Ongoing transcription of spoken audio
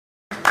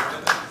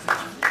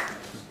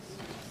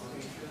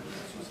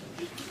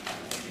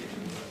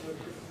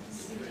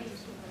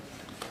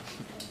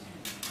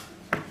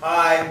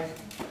Hi,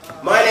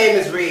 my name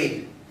is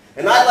Reed,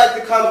 and I'd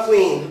like to come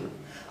clean.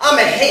 I'm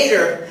a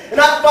hater, and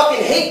I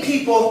fucking hate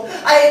people.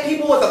 I hate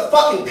people with a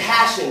fucking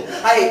passion.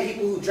 I hate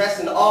people who dress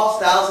in all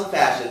styles and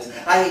fashions.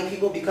 I hate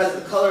people because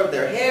of the color of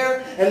their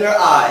hair and their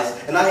eyes.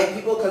 And I hate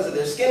people because of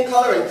their skin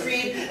color and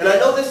creed. And I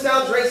know this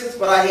sounds racist,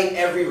 but I hate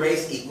every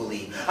race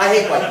equally. I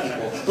hate white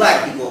people,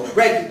 black people,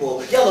 red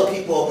people, yellow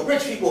people,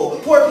 rich people,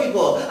 poor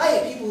people. I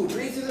hate people who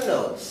breathe through their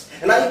nose.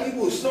 And I hate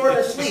people who snore in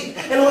their sleep.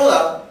 And hold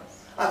up.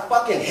 I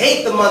fucking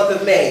hate the month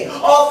of May.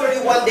 All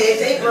 31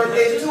 days, 8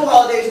 birthdays, 2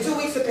 holidays, 2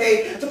 weeks of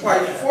pay to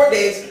party for 4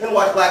 days and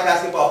watch black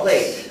basketball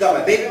play. Got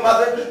my baby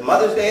mother,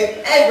 Mother's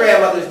Day, and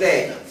Grandmother's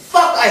Day.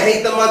 Fuck, I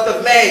hate the month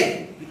of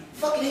May.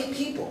 Fucking hate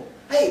people.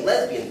 I hate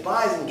lesbians,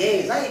 bis, and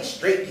gays. I hate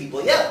straight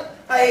people, yeah.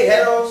 I hate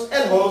heteros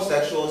and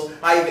homosexuals.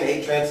 I even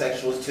hate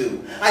transsexuals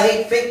too. I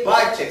hate fake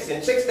bi chicks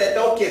and chicks that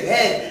don't give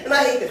head. And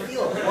I hate the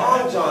feel of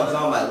long johns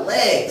on my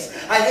legs.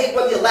 I hate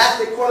when the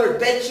elastic cornered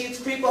bed sheets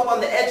creep up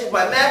on the edge of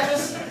my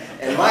mattress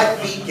and my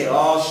feet get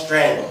all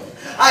strangled.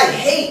 I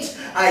hate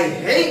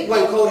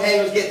when coat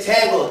hangers get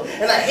tangled,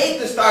 and I hate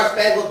the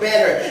Star-Spangled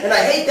Banner, and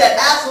I hate that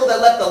asshole that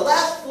left the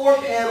last 4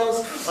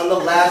 panels on the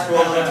last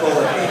roll of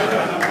toilet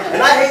paper.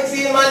 And I hate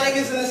seeing my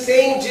niggas in the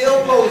same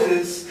jail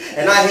poses,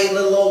 and I hate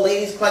little old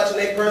ladies clutching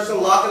their purse and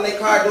locking their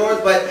car doors,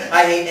 but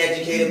I hate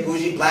educated,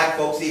 bougie black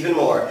folks even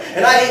more.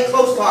 And I hate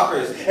close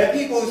talkers, and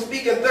people who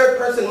speak in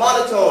third-person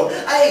monotone.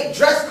 I hate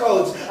dress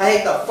codes. I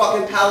hate the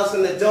fucking palace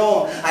in the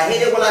dome. I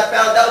hate it when I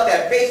found out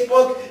that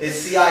Facebook is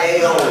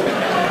CIA owned.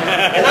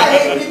 And I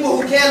hate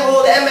people who can't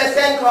hold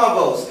MSN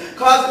combos,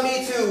 causing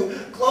me to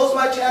close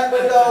my chat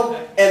window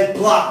and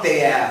block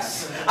they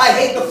ass. I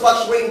hate the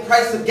fluctuating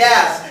price of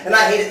gas, and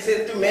I hate it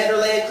sitting through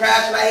Mandalay and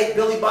Crash, and I hate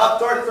Billy Bob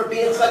Thornton for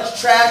being such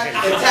trash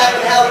and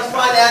tapping Hallie's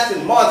fine ass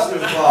in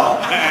Monsters Ball.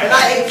 And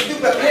I hate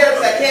stupid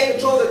parents that can't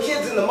control their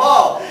kids in the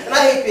mall. And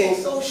I hate being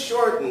so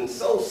short and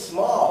so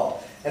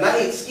small. And I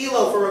hate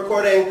Skilo for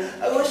recording,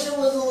 I wish it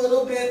was a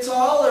little bit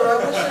taller, I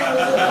wish it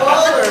was a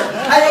baller.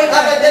 I hate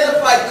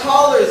unidentified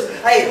callers.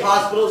 I hate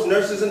hospitals,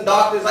 nurses, and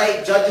doctors. I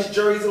hate judges,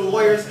 juries, and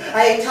lawyers.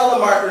 I hate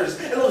telemarketers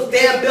and those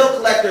damn bill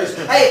collectors.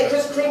 I hate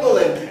Kris Kringle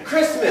and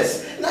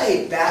Christmas. And I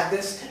hate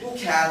Baptists and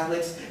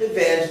Catholics,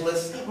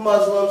 evangelists,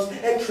 Muslims,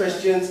 and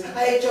Christians.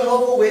 I hate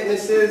Jehovah's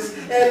Witnesses.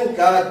 And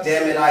god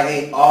damn it, I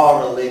hate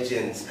all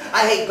religions.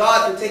 I hate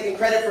God for taking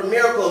credit for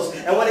miracles.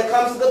 And when it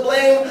comes to the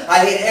blame, I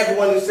hate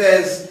everyone who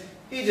says,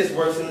 he just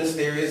works in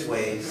mysterious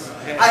ways.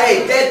 I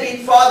hate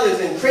deadbeat fathers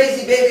and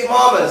crazy baby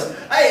mamas.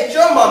 I hate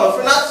your mama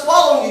for not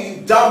swallowing you,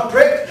 you dumb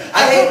prick.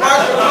 I hate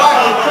Marshall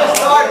Clark and Chris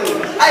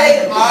Darden. I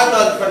hate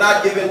Arnold for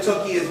not giving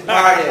Tookie his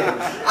pardon.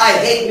 I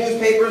hate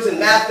newspapers and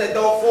maps that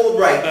don't fold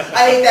right.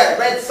 I hate that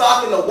red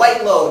sock and the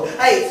white load.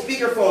 I hate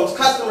speakerphones,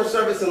 customer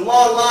service, and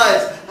long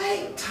lines. I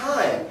hate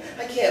time.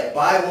 I can't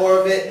buy more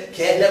of it,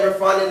 can't never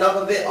find enough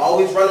of it,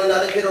 always running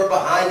out of it or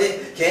behind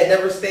it, can't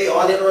never stay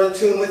on it or in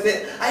tune with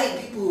it. I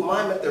hate people who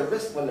mime at their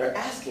wrist when they're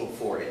asking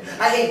for it.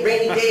 I hate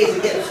rainy days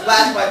and getting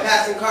splashed by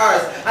passing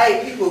cars. I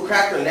hate people who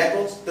crack their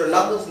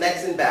knuckles,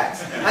 necks, and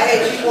backs. I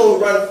hate people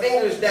who run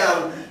fingers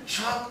down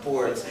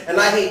chalkboards,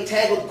 and I hate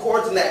tangled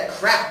cords in that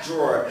crap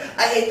drawer.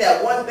 I hate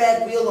that one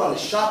bad wheel on the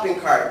shopping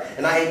cart,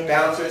 and I hate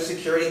bouncers,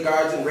 security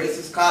guards, and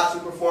racist cops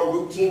who perform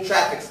routine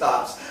traffic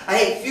stops. I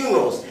hate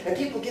funerals and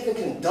people giving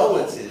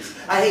condolences.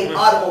 I hate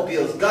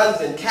automobiles,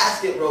 guns, and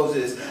casket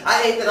roses.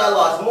 I hate that I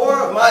lost more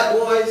of my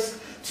boys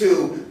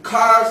to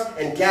cars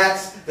and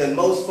gats than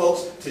most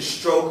folks to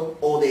stroke,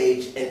 old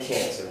age, and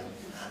cancer.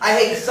 I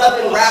hate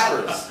Southern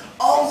rappers,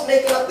 always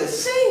making up the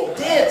same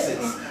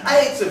dances. I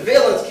hate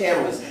surveillance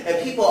cameras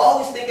and people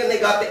always thinking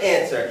they got the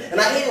answer. And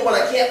I hate it when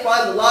I can't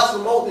find the lost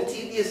remote and the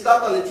TV is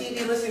stuck on the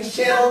TV listings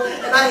channel.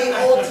 And I hate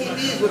old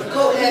TVs with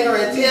coat hanger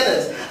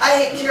antennas.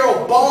 I hate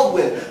Carol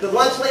Baldwin, the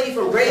lunch lady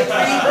from grade 3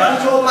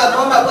 who told my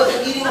mom I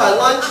wasn't eating my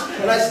lunch.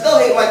 And I still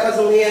hate my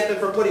cousin Leanthon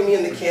for putting me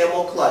in the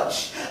camel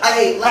clutch. I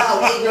hate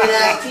loud,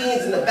 ignorant-ass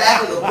teens in the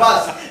back of the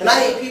bus. And I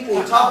hate people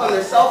who talk on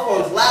their cell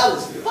phones loud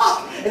as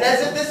fuck. And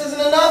as if this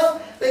isn't enough,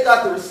 they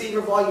got the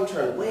receiver volume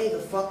turned way the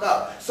fuck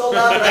up, so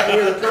loud that I can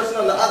hear the person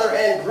on the other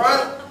end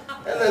grunt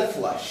and then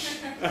flush.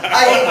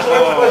 I hate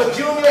George Bush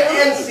Jr.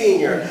 and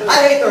Sr.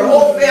 I hate their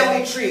whole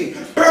family tree.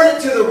 Burn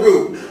it to the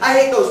root. I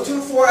hate those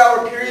 2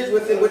 4-hour periods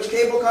within which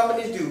cable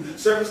companies do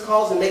service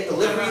calls and make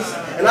deliveries.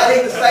 And I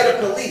hate the sight of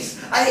police.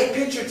 I hate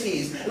picture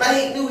tees. And I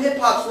hate new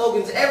hip-hop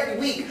slogans every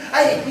week.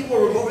 I hate people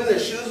removing their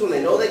shoes when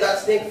they know they got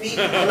stink feet.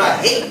 And I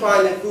hate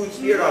finding food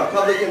smeared on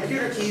public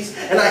computer keys.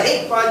 And I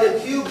hate finding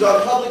pubes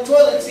on public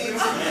toilet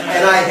seats.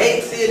 And I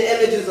hate seeing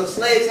images of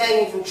slaves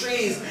hanging from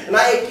trees. And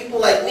I hate people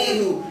like me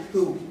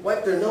who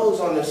wipe their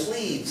nose on their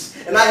sleeves.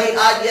 And I hate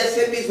IBS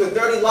hippies with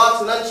dirty locks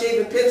and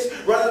unshaven pits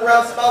running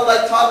around smelling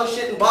like toddler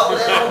shit and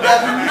bottled animal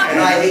death. And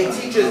I hate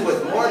teachers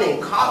with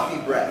morning coffee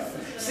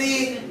breath.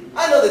 See,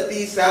 I know that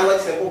these sound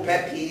like simple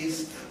pet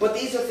peeves, but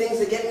these are things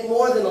that get me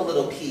more than a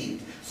little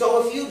peeved.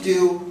 So if you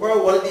do, or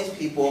are one of these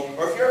people,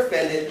 or if you're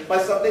offended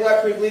by something I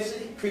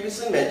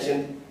previously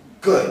mentioned,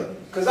 Good,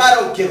 because I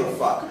don't give a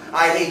fuck.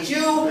 I hate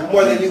you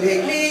more than you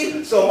hate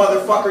me, so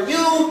motherfucker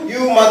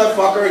you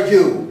motherfucker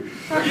you.